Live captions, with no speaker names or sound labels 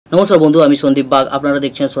নমস্কার বন্ধু, আমি সন্দীপ বাগ। আপনারা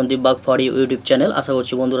দেখছেন Sandeep bug for YouTube channel. আশা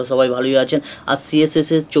করছি বন্ধুরা সবাই ভালোই আছেন। আজ সিএসএস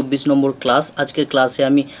এর 24 নম্বর ক্লাস। আজকের ক্লাসে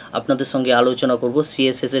আমি আপনাদের সঙ্গে আলোচনা করব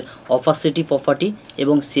সিএসএস এর অপাসিটি প্রপার্টি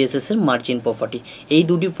এবং সিএসএস এর মার্জিন প্রপার্টি। এই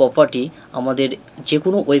দুটি প্রপার্টি আমাদের যে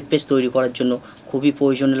কোনো ওয়েব পেজ তৈরি করার জন্য খুবই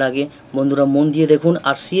প্রয়োজন লাগে। বন্ধুরা মন দিয়ে দেখুন।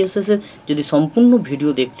 আর সিএসএস এর যদি সম্পূর্ণ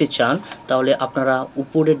ভিডিও দেখতে চান তাহলে আপনারা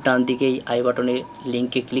উপরের ডান দিকে এই আই বাটনের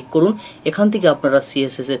লিঙ্কে ক্লিক করুন। এখান থেকে আপনারা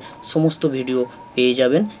সিএসএস এর সমস্ত ভিডিও পেয়ে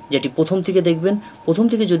যাবেন, যেটি প্রথম থেকে দেখবেন। প্রথম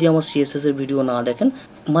থেকে যদি আমার সিএসএস এর ভিডিও না দেখেন,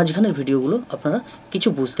 মাঝখানের ভিডিওগুলো আপনারা কিছু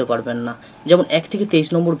বুঝতে পারবেন না। যেমন 1 থেকে 23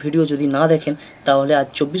 নম্বর ভিডিও যদি না দেখেন তাহলে আজ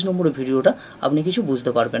 24 নম্বরের ভিডিওটা আপনি কিছু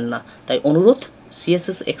বুঝতে পারবেন না। তাই অনুরোধ,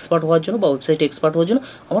 সিএসএস এক্সপার্ট হওয়ার জন্য বা ওয়েবসাইট এক্সপার্ট হওয়ার জন্য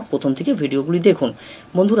আমার প্রথম থেকে ভিডিওগুলি দেখুন।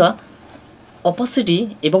 বন্ধুরা, অপাসিটি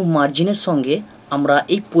এবং মার্জিনের সঙ্গে আমরা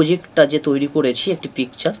এই প্রজেক্টটা যে তৈরি করেছি, একটি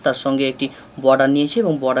পিকচার, তার সঙ্গে একটি বর্ডার নিয়েছি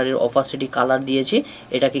এবং বর্ডারের অপাসিটি কালার দিয়েছি।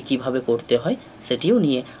 এটাকে কিভাবে করতে হয় সেটিও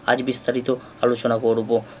নিয়ে আজ বিস্তারিত আলোচনা করব।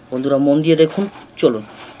 বন্ধুরা মন দিয়ে দেখুন। চলুন,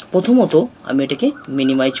 প্রথমত আমি এটাকে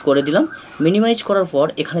মিনিমাইজ করে দিলাম। মিনিমাইজ করার পর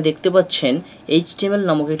এখানে দেখতে পাচ্ছেন HTML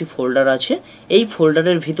নামক একটি ফোল্ডার আছে। এই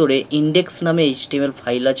ফোল্ডারের ভিতরে ইন্ডেক্স নামে HTML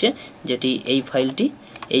ফাইল আছে, যেটি এই ফাইলটি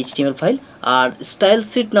HTML ফাইল। আর স্টাইল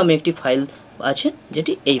শিট নামে একটি ফাইল আছে,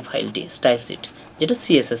 যেটি এই ফাইলটি স্টাইল শিট, যেটা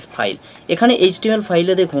সিএসএস ফাইল। এখানে HTML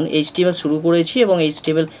ফাইলে দেখুন HTML শুরু করেছি এবং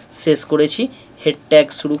HTML শেষ করেছি। হেড ট্যাগ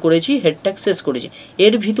শুরু করেছি, হেড ট্যাগ শেষ করেছি।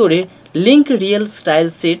 এর ভিতরে লিঙ্ক রিয়েল স্টাইল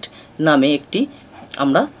শিট নামে একটি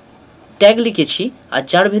আমরা ট্যাগ লিখেছি, আর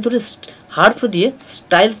যার ভেতরে হার্ফ দিয়ে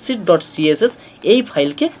স্টাইল শিট ডট সিএসএস এই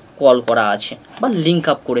ফাইলকে কল করা আছে বা লিঙ্ক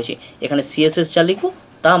আপ করেছি। এখানে সিএসএস যা লিখব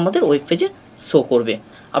তা আমাদের ওয়েব পেজে শো করবে।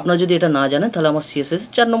 আপনারা যদি এটা না জানেন তাহলে আমার সিএসএস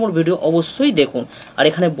 4 নম্বর ভিডিও অবশ্যই দেখুন। আর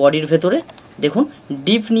এখানে বডির ভেতরে দেখুন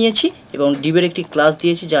ডিভ নিয়েছি এবং ডিভের একটি ক্লাস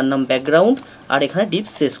দিয়েছি যার নাম ব্যাকগ্রাউন্ড, আর এখানে ডিভ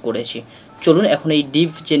শেষ করেছি। চলুন এখন এই ডিভ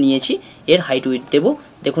যে নিয়েছি এর হাইট উইথ দেব।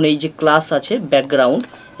 দেখুন এই যে ক্লাস আছে ব্যাকগ্রাউন্ড,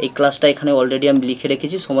 এই ক্লাসটা এখানে অলরেডি আমি লিখে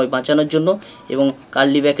রেখেছি সময় বাঁচানোর জন্য, এবং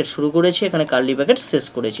কার্লি ব্র্যাকেট শুরু করেছি, এখানে কার্লি ব্র্যাকেট শেষ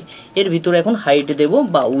করেছি। এর ভিতরে এখন হাইট দেব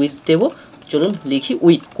বা উইথ দেব। চলুন লিখি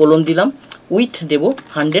উইথ, কোলন দিলাম। উইথ দেব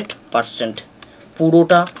 100%,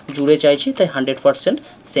 পুরোটা জুড়ে চাইছি তাই 100%,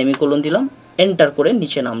 সেমিকোলন দিলাম, এন্টার করে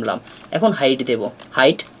নিচে নামলাম। এখন হাইট দেব,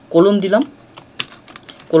 হাইট কোলন দিলাম,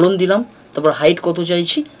 কোলন দিলাম। তারপর হাইট কত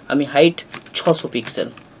চাইছি আমি, হাইট 600 পিক্সেল,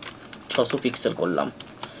 600 পিক্সেল করলাম।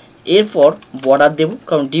 এরপর বর্ডার দেব,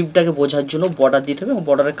 কারণ ডিভটাকে বোঝার জন্য বর্ডার দিতে হবে এবং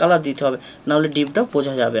বর্ডারের কালার দিতে হবে, নাহলে ডিভটা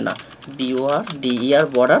বোঝা যাবে না। BORDER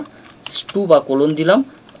বর্ডার 2 বা কোলন দিলাম,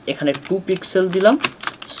 এখানে 2 পিক্সেল দিলাম,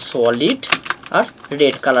 সলিড আর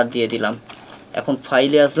রেড কালার দিয়ে দিলাম। এখন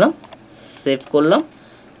ফাইলে আসলাম, সেভ করলাম,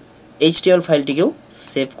 HTML ফাইলটিকেও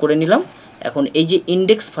সেভ করে নিলাম। এখন এই যে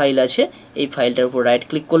ইন্ডেক্স ফাইল আছে এই ফাইলটার উপর রাইট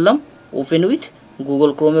ক্লিক করলাম, ওপেন উইথ গুগল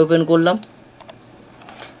ক্রোমে ওপেন করলাম।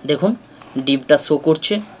 দেখুন ডিভটা শো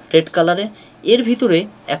করছে রেড কালারে। এর ভিতরে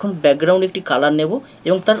এখন ব্যাকগ্রাউন্ড একটি কালার নেব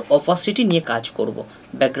এবং তার অপাসিটি নিয়ে কাজ করব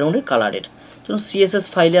ব্যাকগ্রাউন্ডের কালারের জন্য। CSS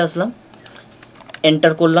ফাইলে আসলাম,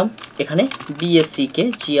 এন্টার করলাম, এখানে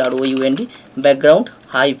BACKGROUND background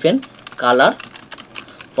hyphen colour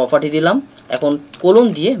property দিলাম। এখন কোলন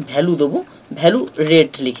দিয়ে ভ্যালু দেবো, ভ্যালু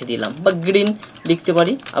রেড লিখে দিলাম বা গ্রিন লিখতে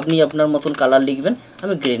পারি, আপনি আপনার মতন কালার লিখবেন,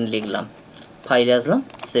 আমি গ্রিন লিখলাম। ফাইলে আসলাম,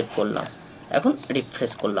 সেভ করলাম, এখন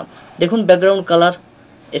রিফ্রেশ করলাম। দেখুন ব্যাকগ্রাউন্ড কালার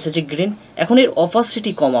এসেছে গ্রিন। এখন এর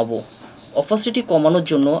অপাসিটি কমাবো। অপাসিটি কমানোর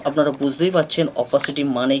জন্য আপনারা বুঝতেই পারছেন অপাসিটি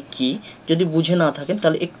মানে কি। যদি বুঝে না থাকেন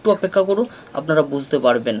তাহলে একটু অপেক্ষা করুন, আপনারা বুঝতে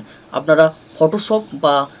পারবেন। আপনারা ফটোশপ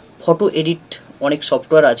বা ফটো এডিট অনেক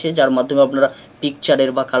সফটওয়্যার আছে যার মাধ্যমে আপনারা পিকচারের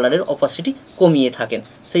বা কালারের অপাসিটি কমিয়ে থাকেন,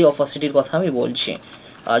 সেই অপাসিটির কথা আমি বলছি।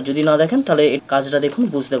 আর যদি না দেখেন তাহলে এই কাজটা দেখুন,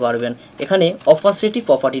 বুঝতে পারবেন। এখানে অপাসিটি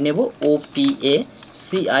প্রপার্টি নেব,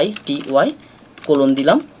 OPACITY কোলন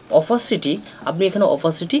দিলাম। অপাসিটি আপনি এখানে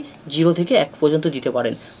অপাসিটি 0 থেকে 1 পর্যন্ত দিতে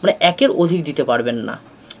পারেন, মানে 1-এর অধিক দিতে পারবেন না।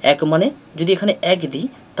 1 মানে যদি এখানে 1 দিই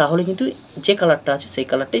তাহলে কিন্তু যে কালারটা আছে সেই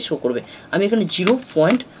কালারটাই শো করবে। আমি এখানে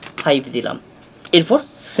 0.5 দিলাম। এরপর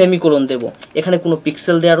সেমিকোলন দেব, এখানে কোনো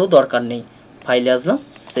পিক্সেল দেওয়ারও দরকার নেই। ফাইলে আসলাম,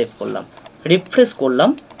 সেভ করলাম, রিফ্রেশ করলাম।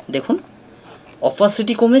 দেখুন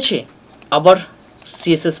অপাসিটি কমেছে। আবার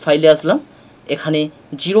CSS ফাইলে আসলাম, এখানে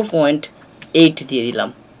 0.8 দিয়ে দিলাম।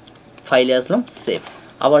 ফাইলে আসলাম, সেভ।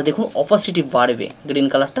 আবার দেখুন অপাসিটি বাড়বে, গ্রিন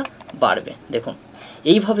কালারটা বাড়বে। দেখুন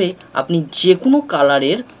এইভাবে আপনি যে কোনো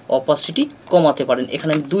কালারের অপাসিটি কমাতে পারেন।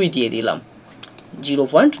 এখানে আমি 2 দিয়ে দিলাম,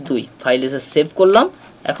 0.2। ফাইলে এসে সেভ করলাম,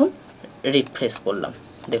 এখন রিফ্রেশ করলাম।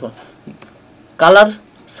 দেখুন কালার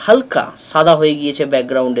হালকা সাদা হয়ে গিয়েছে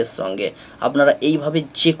ব্যাকগ্রাউন্ডের সঙ্গে। আপনারা এইভাবে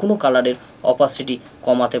যে কোনো কালারের অপাসিটি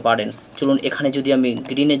কমাতে পারেন। চলুন এখানে যদি আমি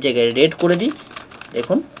গ্রিনের জায়গায় রেড করে দিই,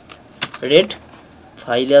 দেখুন রেড।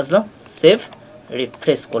 ফাইলে আসলাম, সেভ,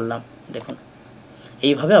 রিফ্রেশ করলাম। দেখুন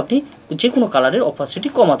এইভাবে আপনি যে কোনো কালারের অপাসিটি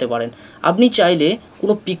কমাতে পারেন। আপনি চাইলে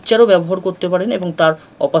কোনো পিকচারও ব্যবহার করতে পারেন এবং তার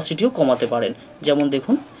অপাসিটিও কমাতে পারেন। যেমন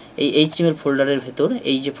দেখুন এই HTML ফোল্ডারের ভেতর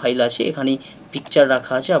এই যে ফাইল আছে এখানে পিকচার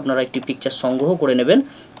রাখা আছে, আপনারা একটি পিকচার সংগ্রহ করে নেবেন।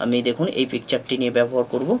 আমি দেখুন এই পিকচারটি নিয়ে ব্যবহার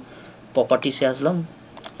করব। প্রপার্টিসে আসলাম,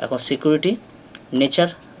 এখন সিকিউরিটি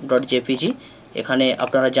nature.jpg, এখানে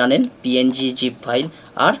আপনারা জানেন PNG জিপ ফাইল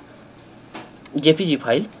আর JPG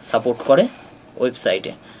ফাইল সাপোর্ট করে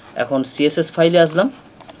ওয়েবসাইটে। এখন CSS ফাইলে আসলাম,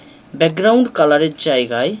 ব্যাকগ্রাউন্ড কালারের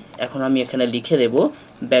জায়গায় এখন আমি এখানে লিখে দেব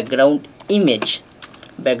background image,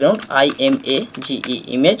 background IMAGE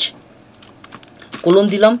image, colon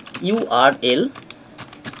দিলাম URL,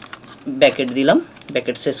 ব্যাকেট দিলাম,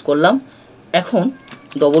 ব্যাকেট শেষ করলাম। এখন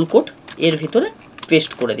ডবল কোট এর ভিতরে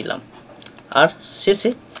পেস্ট করে দিলাম আর শেষে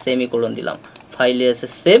সেমিকোলন দিলাম। ফাইলে এসে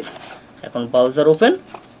সেভ, এখন ব্রাউজার ওপেন,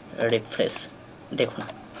 রিফ্রেশ। দেখুন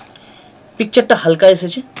পিকচারটা হালকা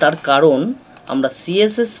এসেছে, তার কারণ আমরা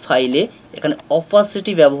CSS ফাইলে এখানে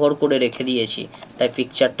অপাসিটি ব্যবহার করে রেখে দিয়েছি, তাই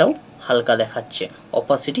পিকচারটাও হালকা দেখাচ্ছে,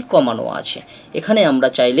 অপাসিটি কমানো আছে। এখানে আমরা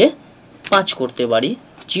চাইলে 5 করতে পারি,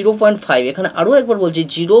 0.5, এখানে আরও একবার বলছি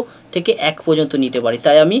 0 থেকে 1 পর্যন্ত নিতে পারি,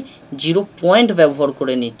 তাই আমি 0 পয়েন্ট ব্যবহার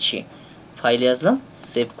করে নিচ্ছি। ফাইলে আসলাম,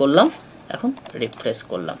 সেভ করলাম, এখন রিফ্রেশ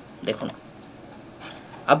করলাম। দেখুন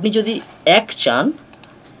আপনি যদি 1 চান,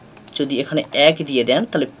 যদি এখানে 1 দিয়ে দেন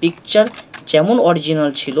তাহলে পিকচার যেমন অরিজিনাল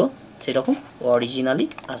ছিল সেরকম অরিজিনালি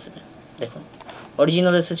আসবে। দেখুন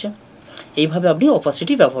অরিজিনাল এসেছে। এইভাবে আপনি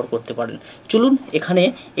অপাসিটি ব্যবহার করতে পারেন। চলুন এখানে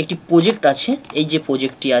একটি প্রজেক্ট আছে, এই যে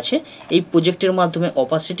প্রজেক্টটি আছে এই প্রজেক্টের মাধ্যমে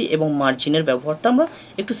অপাসিটি এবং মার্জিনের ব্যবহারটা আমরা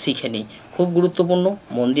একটু শিখে নিই, খুব গুরুত্বপূর্ণ,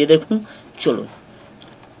 মন দিয়ে দেখুন। চলুন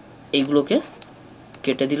এইগুলোকে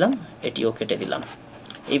কেটে দিলাম, এটিও কেটে দিলাম।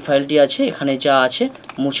 এই ফাইলটি আছে, এখানে যা আছে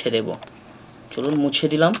মুছে দেব। চলুন মুছে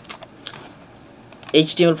দিলাম।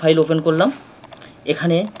 HTML ফাইল ওপেন করলাম,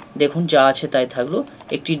 এখানে দেখুন যা আছে তাই থাকলো।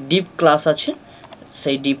 একটি ডিভ ক্লাস আছে,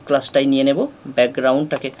 সেই ডিভ ক্লাসটাই নিয়ে নেব।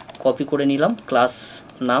 ব্যাকগ্রাউন্ডটাকে কপি করে নিলাম,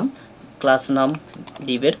 ক্লাস নাম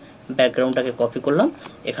ডিভের ব্যাকগ্রাউন্ডটাকে কপি করলাম,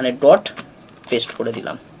 এখানে ডট পেস্ট করে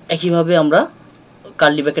দিলাম। একইভাবে আমরা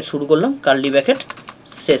কার্লি ব্র্যাকেট শুরু করলাম, কার্লি ব্র্যাকেট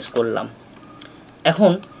শেষ করলাম।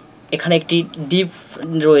 এখন এখানে একটি ডিভ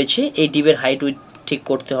রয়েছে, এই ডিভের হাইট উইথ ঠিক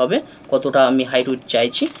করতে হবে, কতটা আমি হাইট উইথ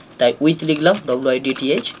চাইছি, তাই উইথ লিখলাম,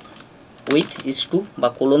 WIDTH, উইথ ইজ টু বা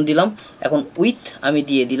কোলন দিলাম। এখন উইথ আমি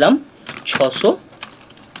দিয়ে দিলাম 600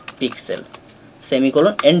 pixel,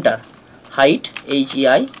 semicolon, enter. Height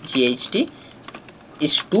HEIGHT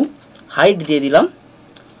is two, height দিয়ে দিলাম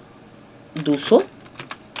 200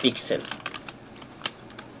 পিক্সেল।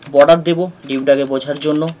 বর্ডার দেব ডিভটাকে বোঝার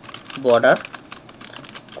জন্য, বর্ডার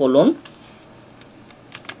কোলন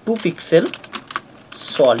 2 পিক্সেল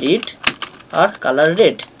সলিড আর কালার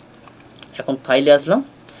রেড। এখন ফাইলে আসলাম,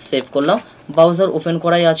 সেভ করলাম, ব্রাউজার ওপেন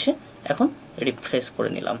করাই আছে, এখন রিফ্রেশ করে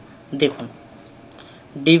নিলাম। দেখুন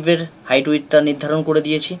ডিভের হাইট উইথটা নির্ধারণ করে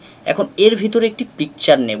দিয়েছি। এখন এর ভিতরে একটি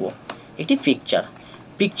পিকচার নেব, একটি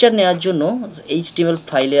পিকচার নেওয়ার জন্য HTML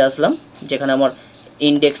ফাইলে আসলাম, যেখানে আমার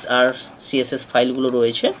ইন্ডেক্স আর CSS ফাইলগুলো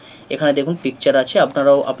রয়েছে। এখানে দেখুন পিকচার আছে,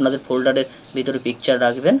 আপনারাও আপনাদের ফোল্ডারের ভিতরে পিকচার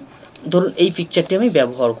রাখবেন। ধরুন এই পিকচারটি আমি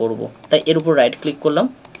ব্যবহার করব, তাই এর উপর রাইট ক্লিক করলাম,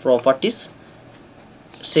 প্রপার্টিস,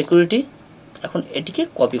 সিকিউরিটি, এখন এটিকে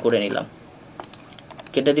কপি করে নিলাম,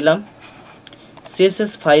 কেটে দিলাম।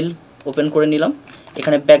 CSS ফাইল ওপেন করে নিলাম,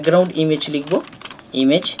 এখানে ব্যাকগ্রাউন্ড ইমেজ লিখব,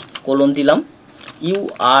 ইমেজ কোলন দিলাম,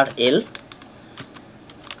 URL,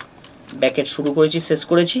 ব্যাকেট শুরু করেছি শেষ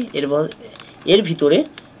করেছি, এর ভিতরে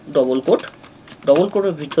ডবল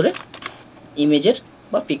কোটের ভিতরে ইমেজের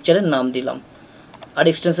বা পিকচারের নাম দিলাম আর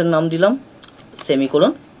এক্সটেনশন নাম দিলাম,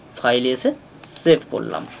 সেমিকোলন। ফাইলে এসে সেভ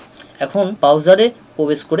করলাম। এখন ব্রাউজারে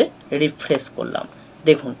প্রবেশ করে রিফ্রেশ করলাম।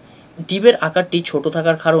 দেখুন ডিভের আকারটি ছোট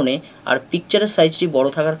থাকার কারণে আর পিকচারের সাইজটি বড়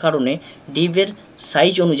থাকার কারণে ডিভের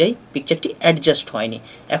সাইজ অনুযায়ী পিকচারটি অ্যাডজাস্ট হয়নি।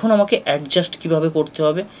 এখন আমাকে অ্যাডজাস্ট কিভাবে করতে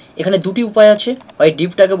হবে, এখানে দুটি উপায় আছে, হয়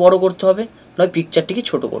ডিভটাকে বড় করতে হবে, নয় পিকচারটিকে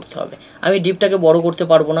ছোট করতে হবে। আমি ডিভটাকে বড় করতে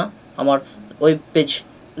পারবো না আমার ওয়েব পেজ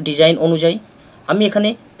ডিজাইন অনুযায়ী, আমি এখানে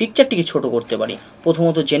পিকচারটিকে ছোট করতে পারি।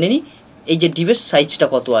 প্রথমত জেনে নিই এই যে ডিভের সাইজটা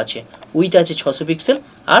কত আছে, উইথ আছে 600 পিক্সেল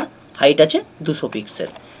আর হাইট আছে 200 পিক্সেল।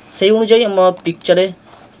 সেই অনুযায়ী আমার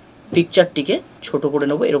পিকচারটিকে ছোট করে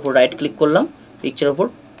নেব। এর উপর রাইট ক্লিক করলাম, পিকচারের উপর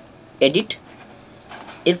এডিট,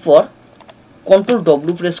 এরপর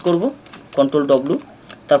Ctrl+W প্রেস করব, Ctrl+W,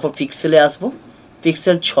 তারপর পিক্সেলে আসব,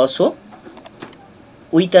 পিক্সেল 600,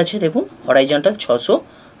 উইথ আছে দেখুন হরাইজন্টাল 600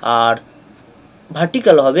 আর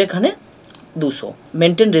ভার্টিক্যাল হবে এখানে 200।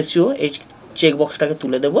 মেনটেন রেশিও এই চেকবক্সটাকে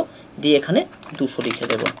তুলে দেব, দিয়ে এখানে 200 লিখে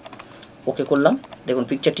দেব, ওকে করলাম। দেখুন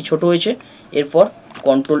পিকচারটি ছোট হয়েছে। এরপর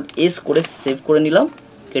Ctrl+S করে সেভ করে নিলাম,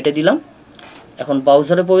 কেটে দিলাম। এখন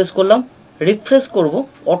ব্রাউজারে প্রবেশ করলাম, রিফ্রেশ করব,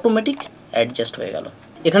 অটোমেটিক অ্যাডজাস্ট হয়ে গেল।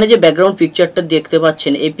 এখানে যে ব্যাকগ্রাউন্ড পিকচারটা দেখতে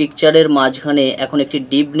পাচ্ছেন, এই পিকচারের মাঝখানে এখন একটি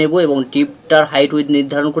ডিপ নেব এবং ডিপটার হাইট উইথ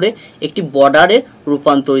নির্ধারণ করে একটি বর্ডারে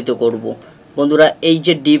রূপান্তরিত করব। বন্ধুরা, এই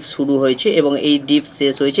যে ডিপ শুরু হয়েছে এবং এই ডিপ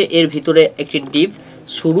শেষ হয়েছে, এর ভিতরে একটি ডিপ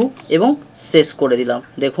শুরু এবং শেষ করে দিলাম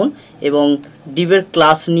দেখুন, এবং ডিপের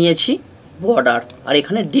ক্লাস নিয়েছি বর্ডার, আর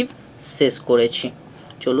এখানে ডিপ শেষ করেছি।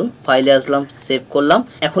 চলুন ফাইলে আসলাম, সেভ করলাম।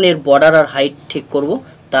 এখন এর বর্ডার আর হাইট ঠিক করব,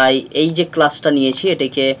 তাই এই যে ক্লাসটা নিয়েছি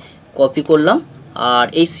এটাকে কপি করলাম আর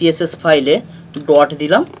এই সিএসএস ফাইলে ডট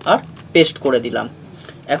দিলাম আর পেস্ট করে দিলাম।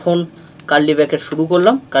 এখন কার্লি ব্র্যাকেট শুরু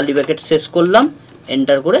করলাম, কার্লি ব্র্যাকেট শেষ করলাম,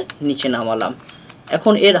 এন্টার করে নিচে নামালাম।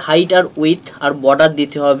 এখন এর height R with R border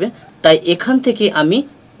দিতে হবে, তাই এখান থেকে আমি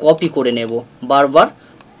কপি করে নেব, বারবার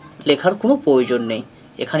লেখার কোনো প্রয়োজন নেই।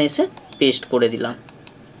 এখানে এসে পেস্ট করে দিলাম।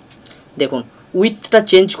 দেখুন উইথটা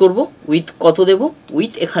চেঞ্জ করব, উইথ কত দেব?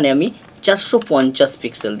 উইথ এখানে আমি 450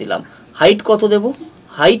 পিক্সেল দিলাম। হাইট কত দেব?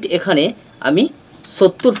 হাইট এখানে আমি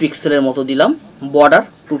 70 পিক্সেলের মতো দিলাম। বর্ডার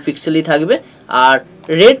 2 পিক্সেলই থাকবে, আর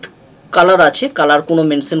রেড কালার আছে, কালার কোনো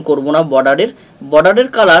মেনশন করব না। বর্ডারের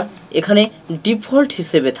কালার এখানে ডিফল্ট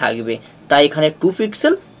হিসেবে থাকবে, তাই এখানে 2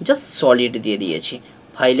 পিক্সেল জাস্ট সলিড দিয়ে দিয়েছি।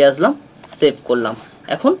 ফাইলে আসলাম, সেভ করলাম,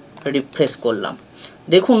 এখন রিফ্রেশ করলাম।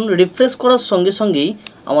 দেখুন রিফ্রেশ করার সঙ্গে সঙ্গেই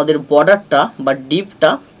আমাদের বর্ডারটা বা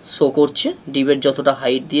ডিপটা শো করছে, ডিপের যতটা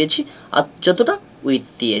হাইট দিয়েছি আর যতটা উইথ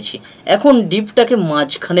দিয়েছি। এখন ডিপটাকে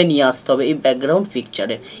মাঝখানে নিয়ে আসতে হবে এই ব্যাকগ্রাউন্ড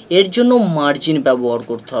পিকচারে, এর জন্য মার্জিন ব্যবহার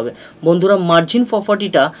করতে হবে। বন্ধুরা, মার্জিন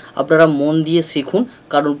প্রপার্টিটা আপনারা মন দিয়ে শিখুন,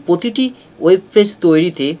 কারণ প্রতিটি ওয়েব পেজ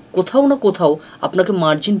তৈরিতে কোথাও না কোথাও আপনাকে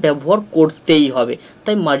মার্জিন ব্যবহার করতেই হবে,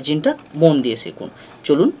 তাই মার্জিনটা মন দিয়ে শিখুন।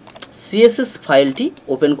 চলুন সিএসএস ফাইলটি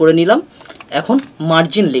ওপেন করে নিলাম। এখন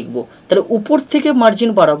মার্জিন লিখব, তাহলে উপর থেকে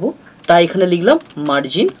মার্জিন বাড়াবো, তাই এখানে লিখলাম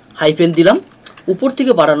মার্জিন, হাইফেন দিলাম। উপর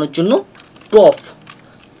থেকে বাড়ানোর জন্য টপ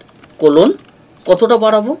কোলন, কতটা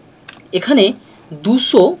বাড়াবো? এখানে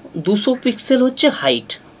 200 পিক্সেল হচ্ছে হাইট,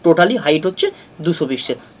 টোটালি হাইট হচ্ছে 200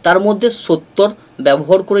 পিক্সেল, তার মধ্যে 70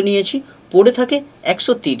 ব্যবহার করে নিয়েছি, পড়ে থাকে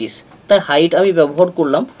 130, তাই হাইট আমি ব্যবহার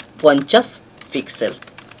করলাম 50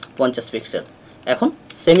 পিক্সেল। এখন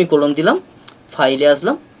সেমিকোলন দিলাম, ফাইলে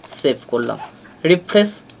আসলাম, সেভ করলাম, রিফ্রেশ।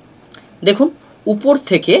 দেখুন উপর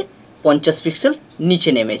থেকে 50 পিক্সেল নিচে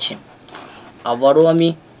নেমেছে। আবারও আমি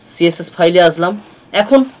সিএসএস ফাইলে আসলাম।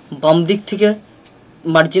 এখন বাম দিক থেকে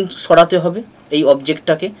মার্জিন সরাতে হবে এই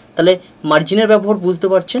অবজেক্টটাকে, তাহলে মার্জিনের ব্যবহার বুঝতে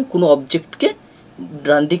পারছেন। কোনো অবজেক্টকে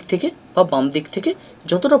ডান দিক থেকে বা বাম দিক থেকে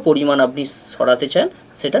যতটা পরিমাণ আপনি সরাতে চান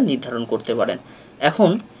সেটা নির্ধারণ করতে পারেন। এখন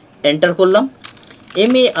এন্টার করলাম,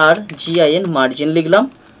 MARGIN মার্জিন লিখলাম,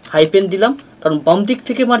 হাইপেন দিলাম, কারণ বাম দিক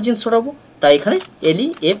থেকে মার্জিন সরাবো, তাই এখানে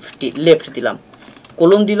LEFT লেফট দিলাম,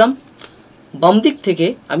 কোলন দিলাম। বাম দিক থেকে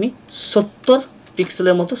আমি 70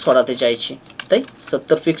 পিক্সেলের মতো সরাতে চাইছি, তাই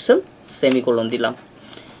 70 পিক্সেল, সেমিকোলন দিলাম।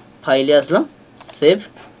 ফাইলে আসলাম, সেভ,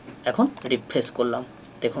 এখন রিফ্রেশ করলাম।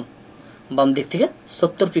 দেখুন বাম দিক থেকে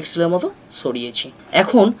 70 পিক্সেলের মতো সরিয়েছি।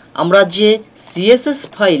 এখন আমরা যে সিএসএস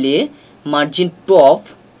ফাইলে মার্জিন টপ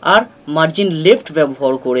আর মার্জিন লেফট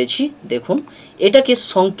ব্যবহার করেছি, দেখুন এটাকে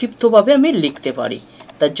সংক্ষিপ্তভাবে আমি লিখতে পারি,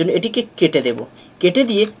 তার জন্য এটিকে কেটে দেব। কেটে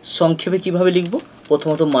দিয়ে সংক্ষেপে কিভাবে লিখব?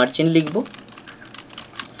 প্রথমত মার্জিন লিখব,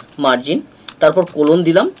 মার্জিন, তারপর কোলন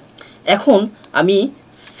দিলাম। এখন আমি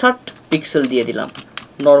 60 পিক্সেল দিয়ে দিলাম,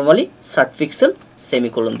 নর্মালি 60 পিক্সেল,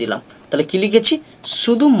 সেমিকোলন দিলাম। তাহলে কি লিখেছি?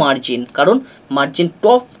 শুধু মার্জিন, কারণ মার্জিন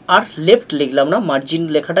টপ আর লেফট লিখলাম না, মার্জিন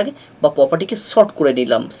লেখাটাকে বা প্রপার্টিকে শর্ট করে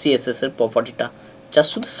নিলাম, সিএসএস এর প্রপার্টিটা যা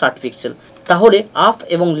শুধু 60 পিক্সেল, তাহলে আপ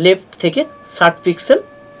এবং লেফট থেকে 60 পিক্সেল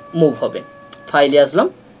মুভ হবে। ফাইলে আসলাম,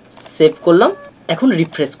 সেভ করলাম, এখন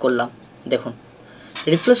রিফ্রেশ করলাম। দেখুন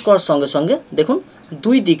রিফ্রেশ করার সঙ্গে সঙ্গে দেখুন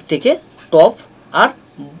দুই দিক থেকে টপ আর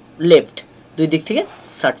লেফট দুই দিক থেকে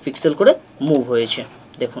 60 পিক্সেল করে মুভ হয়েছে।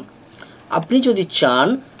 দেখুন আপনি যদি চান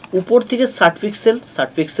উপর থেকে 60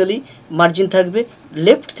 পিক্সেলই মার্জিন থাকবে,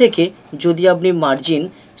 লেফট থেকে যদি আপনি মার্জিন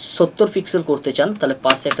 70 পিক্সেল করতে চান তাহলে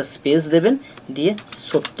পাশে একটা স্পেস দেবেন, দিয়ে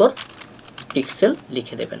 70 পিক্সেল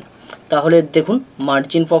লিখে দেবেন। তাহলে দেখুন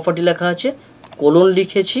মার্জিন প্রপার্টি লেখা আছে, কোলন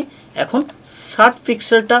লিখেছি। এখন 60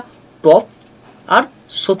 পিক্সেলটা টপ আর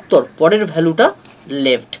 70 পরের ভ্যালুটা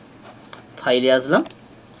লেফট। ফাইলে আসলাম,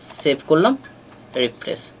 সেভ করলাম,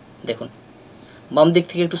 রিফ্রেশ। দেখুন বাম দিক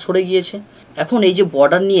থেকে একটু সরে গিয়েছে। এখন এই যে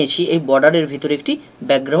বর্ডার নিয়েছি, এই বর্ডারের ভিতরে একটি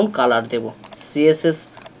ব্যাকগ্রাউন্ড কালার দেব। সিএসএস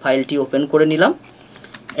ফাইলটি ওপেন করে নিলাম,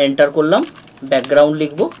 এন্টার করলাম, ব্যাকগ্রাউন্ড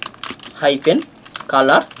লিখব, হাইপেন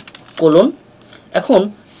কালার কোলন। এখন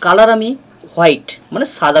কালার আমি হোয়াইট মানে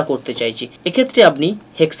সাদা করতে চাইছি, এক্ষেত্রে আপনি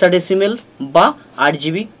হেক্সাডেসিমেল বা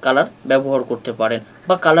RGB কালার ব্যবহার করতে পারেন,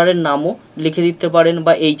 বা কালারের নামও লিখে দিতে পারেন,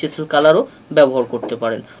 বা HSL কালারও ব্যবহার করতে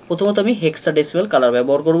পারেন। প্রথমত আমি হেক্সাডেসিমেল কালার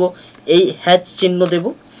ব্যবহার করব, এই হ্যাচ চিহ্ন দেব,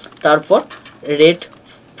 তারপর রেড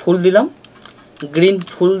ফুল দিলাম, গ্রিন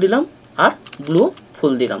ফুল দিলাম, আর ব্লু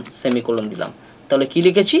ফুল দিলাম, সেমিকোলন দিলাম। তাহলে কি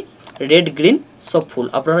লিখেছি? রেড গ্রিন সব ফুল।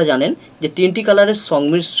 আপনারা জানেন যে তিনটি কালারের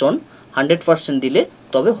সংমিশ্রণ 100% দিলে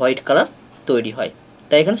তবে হোয়াইট কালার তৈরি হয়,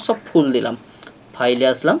 তাই এখানে সব ফুল দিলাম। ফাইলে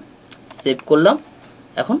আসলাম, সেভ করলাম,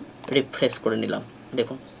 এখন রিফ্রেশ করে নিলাম,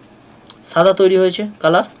 দেখুন সাদা তৈরি হয়েছে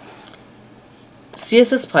কালার।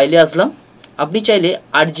 CSS ফাইলে আসলাম, আপনি চাইলে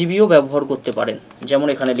RGBও ব্যবহার করতে পারেন, যেমন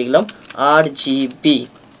এখানে লিখলাম RGB,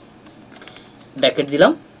 ব্র্যাকেট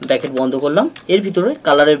দিলাম, ব্র্যাকেট বন্ধ করলাম। এর ভিতরে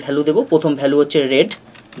কালারের ভ্যালু দেব, প্রথম ভ্যালু হচ্ছে রেড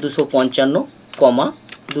 255,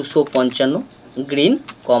 255, গ্রিন,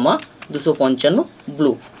 255,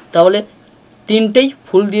 ব্লু। তাহলে তিনটেই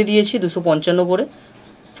ফুল দিয়ে দিয়েছি 255 করে।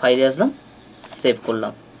 ফাইলে আসলাম, সেভ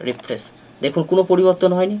করলাম, রিফ্রেশ, দেখুন কোনো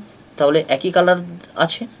পরিবর্তন হয়নি, তাহলে একই কালার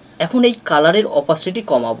আছে। এখন এই কালারের অপাসিটি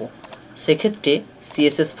কমাবো, সেক্ষেত্রে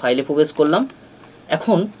CSS ফাইলে প্রবেশ করলাম।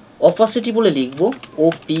 এখন অপাসিটি বলে লিখব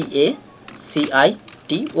OPACITY,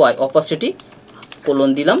 অপাসিটি কোলন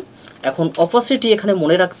দিলাম। এখন অপাসিটি এখানে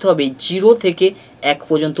মনে রাখতে হবে 0 থেকে 1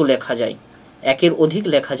 পর্যন্ত লেখা যায়, 1-এর অধিক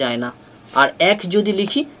লেখা যায় না। আর 1 যদি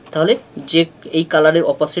লিখি তাহলে যে এই কালারের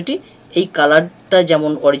অপাসিটি, এই কালারটা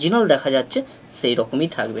যেমন অরিজিনাল দেখা যাচ্ছে সেই রকমই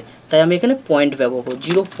থাকবে, তাই আমি এখানে পয়েন্ট ব্যবহার করব,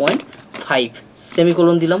 0.5,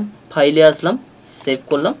 সেমিকোলন দিলাম। ফাইলে আসলাম, সেভ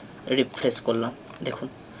করলাম, রিফ্রেশ করলাম, দেখুন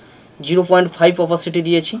 0.5 অপাসিটি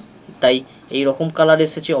দিয়েছি, তাই এই রকম কালার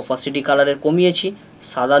এসেছে। অপাসিটি কালারের কমিয়েছি,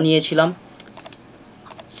 সাদা নিয়েছিলাম।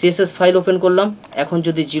 CSS ফাইল ওপেন করলাম, এখন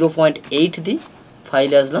যদি 0.8 দিই,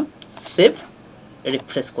 ফাইলে আসলাম, সেভ,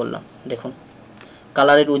 রিফ্রেশ করলাম, দেখুন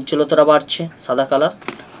কালারের উজ্জ্বলতা বাড়ছে, সাদা কালার।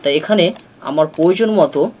 তাই এখানে আমার প্রয়োজন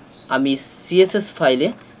মতো আমি CSS ফাইলে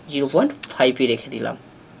 0.5ই রেখে দিলাম,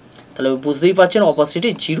 তাহলে বুঝতেই পারছেন অপাসিটি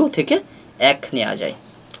 0 থেকে 1 নেওয়া যায়।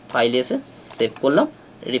 ফাইলে এসে সেভ করলাম,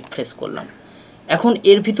 রিফ্রেশ করলাম। এখন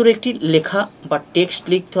এর ভিতরে একটি লেখা বা টেক্সট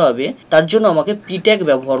লিখতে হবে, তার জন্য আমাকে p ট্যাগ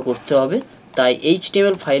ব্যবহার করতে হবে। তাই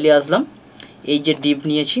HTML ফাইলে আসলাম, এই যে ডিভ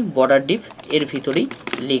নিয়েছি বর্ডার ডিভ, এর ভিতরেই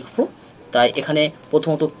লিখব। তাই এখানে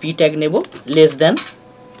প্রথমত p ট্যাগ নেব, লেস দ্যান,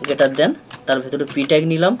 গ্রেটার দ্যান, তার ভিতরে p ট্যাগ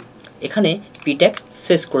নিলাম। এখানে p ট্যাগ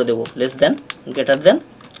শেষ করে দেব, less than, greater than,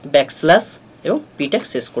 backslash এবং p ট্যাগ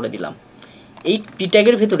শেষ করে দিলাম। এই p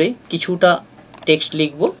ট্যাগের ভিতরে কিছুটা টেক্সট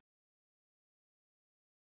লিখব।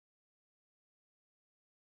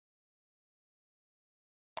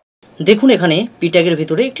 দেখুন এখানে p ট্যাগের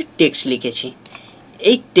ভিতরে একটি টেক্সট লিখেছি,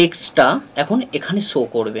 এই টেক্সটটা এখন এখানে শো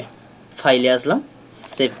করবে। ফাইলে আসলাম,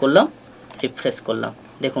 সেভ করলাম, রিফ্রেশ করলাম,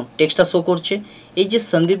 দেখুন টেক্সটটা শো করছে। এই যে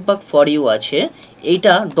সন্দীপ বাগ ফর ইউ আছে,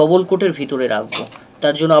 এইটা ডবল কোটের ভিতরে রাখবো,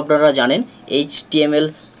 তার জন্য আপনারা জানেন HTML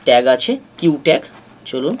ট্যাগ আছে, কিউ ট্যাগ।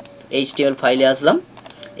 চলুন HTML ফাইলে আসলাম,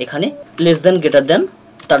 এখানে লেস দ্যান, গ্রেটার দ্যান,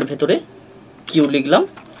 তার ভেতরে কিউ লিখলাম,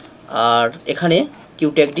 আর এখানে কিউ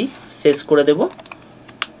ট্যাগটি শেষ করে দেব,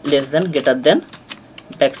 less than, greater than,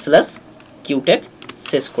 backslash, Q tag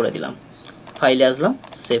শেষ করে দিলাম। ফাইলে আসলাম,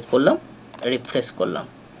 সেভ করলাম, রিফ্রেশ করলাম,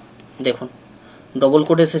 দেখুন ডবল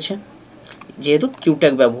কোট এসেছে, যেহেতু কিউ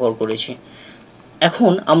ট্যাগ ব্যবহার করেছি।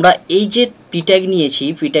 এখন আমরা এই যে p ট্যাগ নিয়েছি,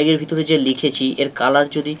 p ট্যাগের ভিতরে যে লিখেছি, এর কালার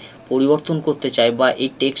যদি পরিবর্তন করতে চাই বা এই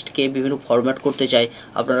টেক্সটকে বিভিন্ন ফরম্যাট করতে চাই,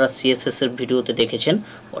 আপনারা CSS এর ভিডিওতে দেখেছেন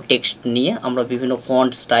টেক্সট নিয়ে আমরা বিভিন্ন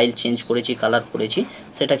ফন্ট স্টাইল চেঞ্জ করেছি, কালার করেছি,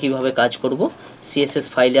 সেটা কিভাবে কাজ করব। CSS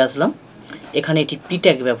ফাইলে আসলাম, এখানে এটি p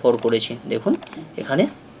ট্যাগ ব্যবহার করেছি, দেখুন এখানে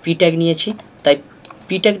p ট্যাগ নিয়েছি, তাই p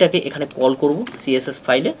ট্যাগটাকে এখানে কল করব CSS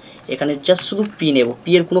ফাইলে। এখানে জাস্ট শুধু p নেব, p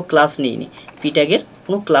এর কোনো ক্লাস নিইনি, p ট্যাগের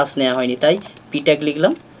কোনো ক্লাস নেওয়া হয়নি, তাই p ট্যাগ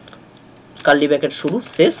লিখলাম, কার্লি ব্র্যাকেট শুরু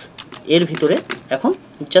শেষ। এর ভিতরে এখন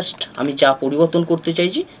জাস্ট আমি যা পরিবর্তন করতে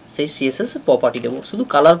চাইছি সেই CSS প্রপার্টি দেব, শুধু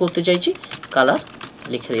কালার করতে চাইছি, কালার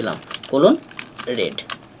লিখে দিলাম, কোলন রেড,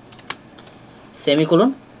 সেমিকোলন।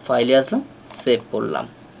 ফাইলে আসলাম, সেভ করলাম,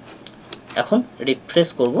 এখন রিফ্রেশ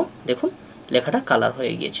করব, দেখুন লেখাটা কালার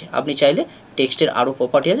হয়ে গিয়েছে। আপনি চাইলে টেক্সটের আরও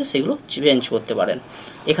প্রপার্টি আছে সেগুলো চেঞ্জ করতে পারেন।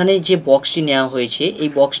 এখানে যে বক্সটি নেওয়া হয়েছে, এই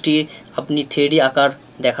বক্সটি আপনি 3D আকার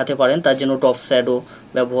দেখাতে পারেন, তার জন্য ড্রপ শ্যাডো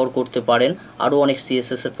ব্যবহার করতে পারেন, আরও অনেক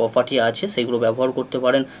CSS এর প্রপার্টি আছে সেগুলো ব্যবহার করতে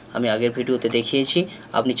পারেন, আমি আগের ভিডিওতে দেখিয়েছি।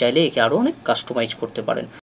 আপনি চাইলে একে আরও অনেক কাস্টমাইজ করতে পারেন।